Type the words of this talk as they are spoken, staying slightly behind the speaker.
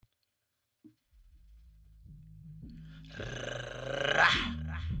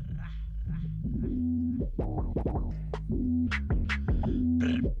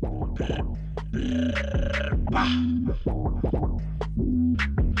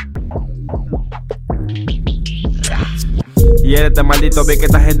Y este maldito vi que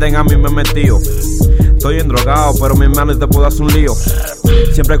esta gente en a mí me metió. Estoy endrogado, pero mi hermano te puedo hacer un lío.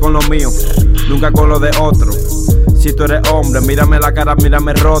 Siempre con lo mío, nunca con lo de otro. Si tú eres hombre, mírame la cara,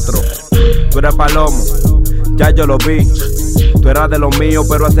 mírame el rostro. Tú eres palomo, ya yo lo vi. Tú eras de lo mío,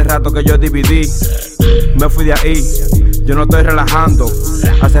 pero hace rato que yo dividí. Me fui de ahí, yo no estoy relajando.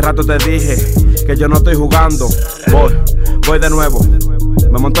 Hace rato te dije que yo no estoy jugando. Voy de nuevo,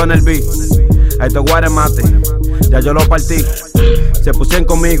 me montó en el beat. A estos guaremates, ya yo lo partí. Se pusieron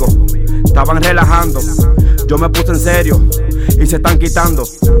conmigo, estaban relajando. Yo me puse en serio y se están quitando.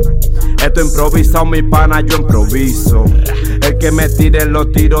 Esto improvisado, mi pana, yo improviso. El que me tire lo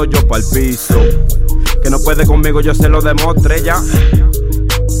tiro yo pa'l piso. Que no puede conmigo, yo se lo demostré ya.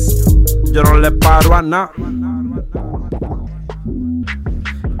 Yo no le paro a nada.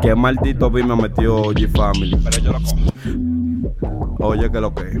 Qué maldito beat me metió G-Family. Pero yo lo cojo. Oye, que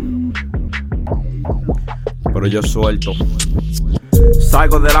lo que. Pero yo suelto.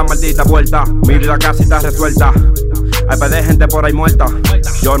 Salgo de la maldita vuelta, mi vida casi está resuelta. Hay par de gente por ahí muerta.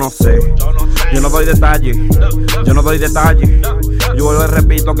 Yo no sé, yo no doy detalles. Yo no doy detalles. Yo le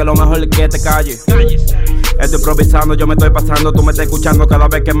repito que lo mejor es que te calles. Estoy improvisando, yo me estoy pasando. Tú me estás escuchando cada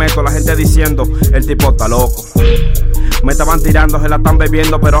vez que meto. La gente diciendo, el tipo está loco. Me estaban tirando, se la están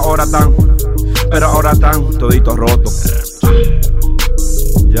bebiendo. Pero ahora están toditos rotos.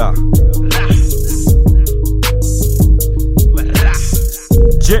 Ya.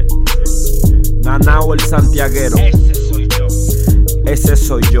 Nanao el santiaguero. Ese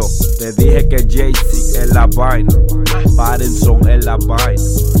soy yo. Te dije que Jay-Z es la vaina. Pattinson es la vaina.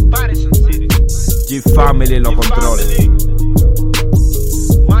 G-Family los controles.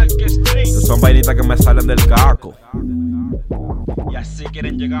 Estos son vainitas que me salen del caco. Y así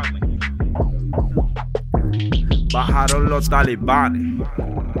quieren llegarme. Bajaron los talibanes.